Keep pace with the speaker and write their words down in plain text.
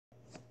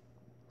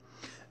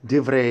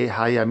Divrei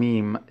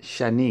Hayamim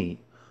Shani,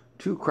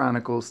 2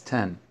 Chronicles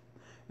 10.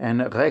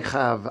 And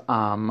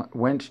Rechavam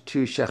went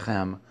to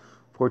Shechem,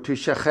 for to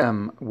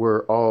Shechem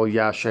were all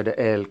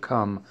Yashar'el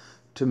come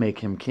to make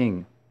him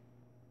king.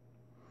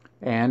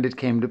 And it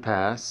came to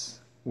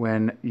pass,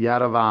 when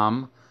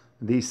Yaravam,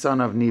 the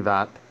son of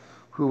Nevat,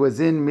 who was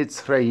in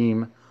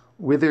Mitzrayim,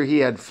 whither he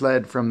had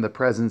fled from the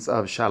presence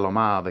of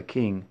Shalomah the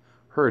king,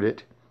 heard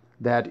it,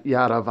 that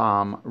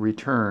Yaravam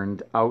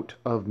returned out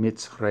of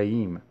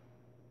Mitzrayim.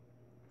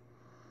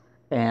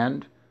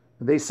 And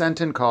they sent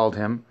and called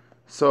him.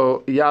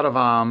 So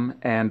Yaravam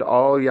and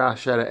all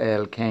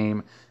Yashar'el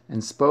came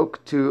and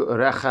spoke to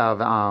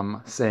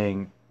Rechavam,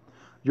 saying,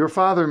 Your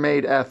father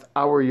madeth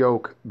our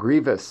yoke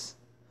grievous.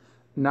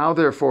 Now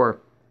therefore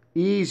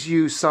ease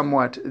you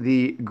somewhat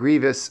the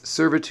grievous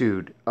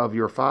servitude of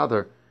your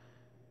father,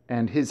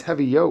 and his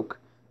heavy yoke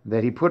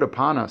that he put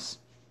upon us,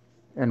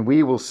 and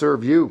we will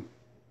serve you.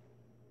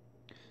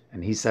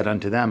 And he said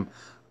unto them,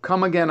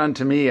 Come again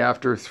unto me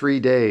after 3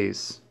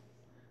 days.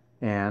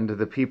 And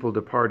the people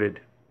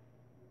departed.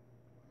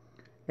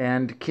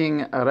 And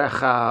King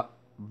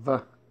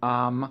Rechavam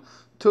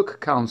took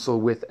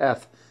counsel with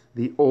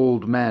the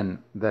old men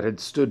that had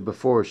stood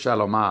before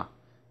Shalomah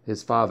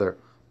his father,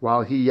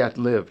 while he yet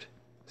lived,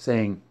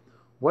 saying,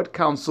 What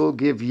counsel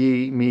give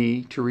ye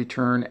me to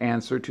return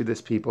answer to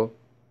this people?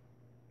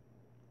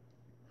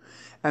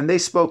 And they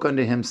spoke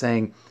unto him,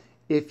 saying,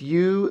 If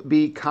you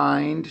be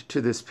kind to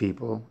this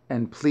people,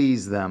 and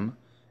please them,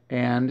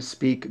 and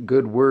speak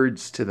good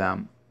words to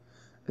them,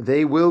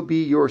 they will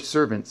be your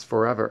servants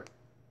forever.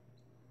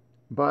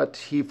 But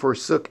he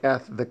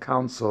forsooketh the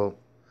counsel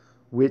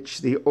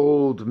which the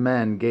old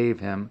men gave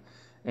him,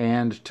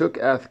 and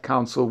tooketh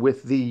counsel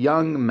with the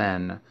young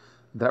men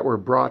that were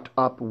brought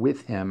up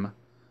with him,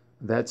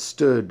 that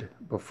stood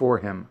before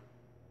him.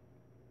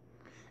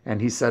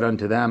 And he said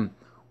unto them,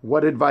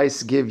 What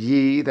advice give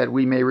ye, that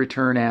we may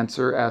return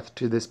answer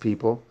to this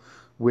people,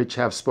 which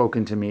have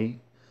spoken to me,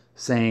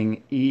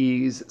 saying,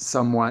 Ease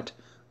somewhat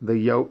the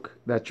yoke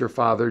that your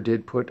father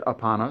did put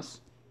upon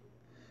us?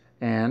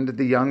 And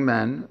the young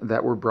men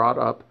that were brought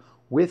up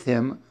with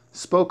him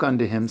spoke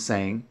unto him,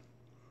 saying,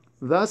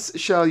 Thus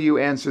shall you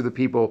answer the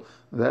people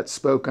that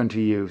spoke unto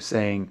you,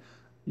 saying,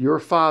 Your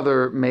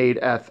father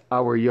madeth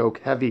our yoke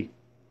heavy,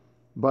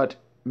 but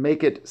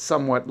make it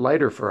somewhat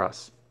lighter for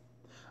us.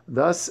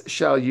 Thus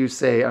shall you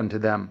say unto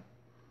them,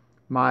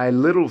 My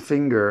little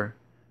finger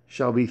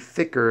shall be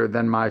thicker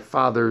than my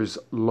father's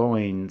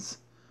loins.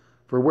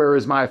 For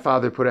whereas my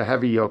father put a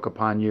heavy yoke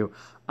upon you,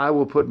 I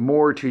will put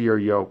more to your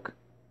yoke.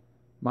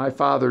 My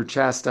father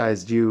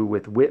chastised you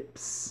with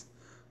whips,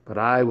 but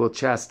I will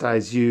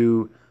chastise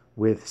you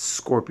with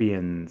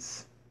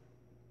scorpions.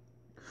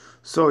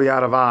 So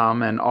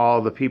Yaravam and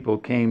all the people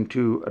came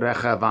to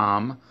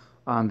Rechavam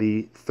on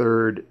the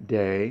 3rd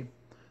day,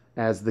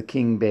 as the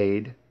king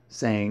bade,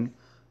 saying,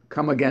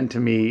 Come again to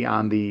me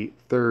on the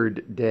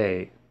 3rd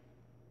day.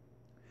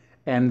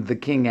 And the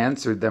king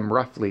answered them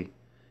roughly,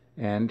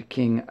 and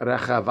King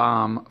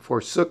Rechavam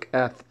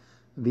forsooketh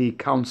the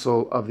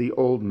counsel of the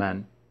old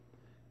men,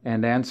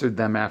 and answered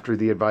them after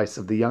the advice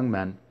of the young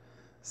men,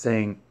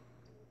 saying,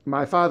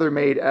 My father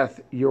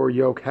madeth your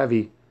yoke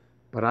heavy,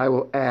 but I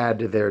will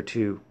add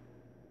thereto.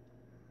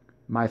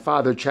 My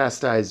father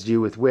chastised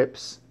you with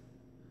whips,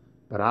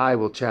 but I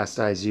will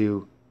chastise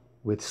you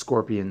with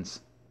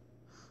scorpions.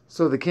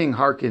 So the king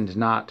hearkened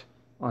not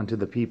unto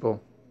the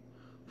people,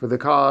 for the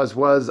cause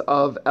was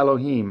of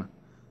Elohim,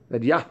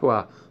 that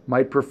Yahweh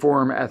might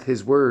perform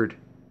his word,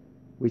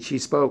 which he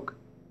spoke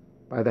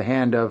by the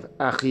hand of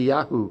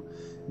Achiyahu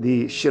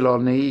the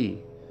Shiloni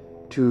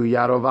to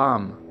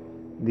Yarovam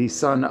the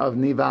son of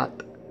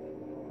Nevat.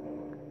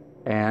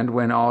 And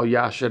when all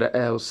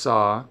Yashar'el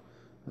saw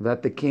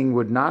that the king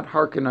would not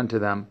hearken unto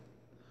them,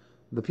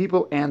 the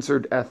people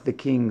answered the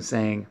king,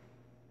 saying,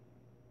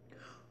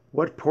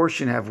 What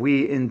portion have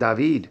we in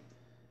David?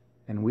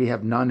 And we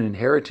have none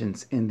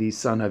inheritance in the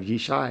son of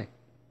Yishai.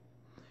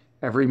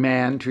 Every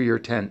man to your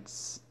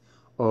tents,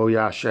 O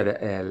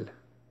Yashar'el.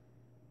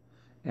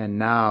 And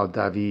now,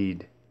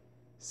 David,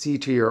 see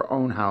to your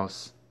own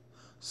house.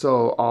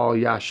 So all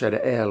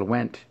Yashar'el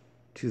went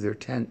to their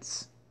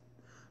tents.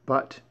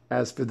 But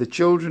as for the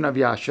children of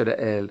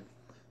Yashar'el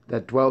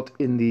that dwelt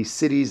in the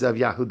cities of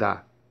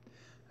Yehudah,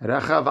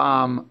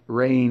 Rechavam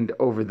reigned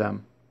over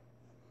them.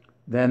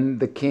 Then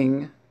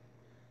King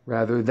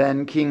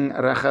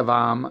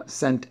Rechavam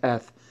sent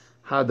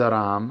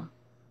Hadaram,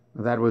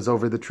 that was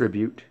over the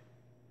tribute,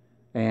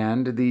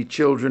 and the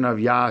children of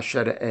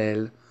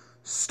Yashar'el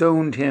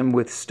stoned him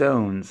with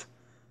stones,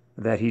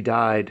 that he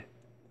died.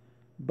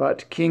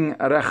 But King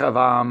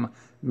Rechavam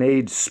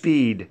made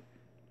speed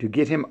to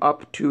get him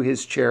up to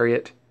his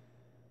chariot,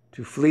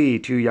 to flee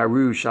to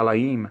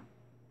Yerushalayim.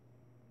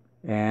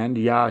 And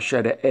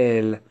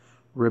Yashar'el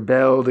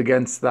rebelled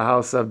against the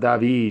house of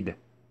David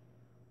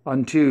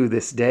unto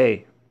this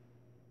day.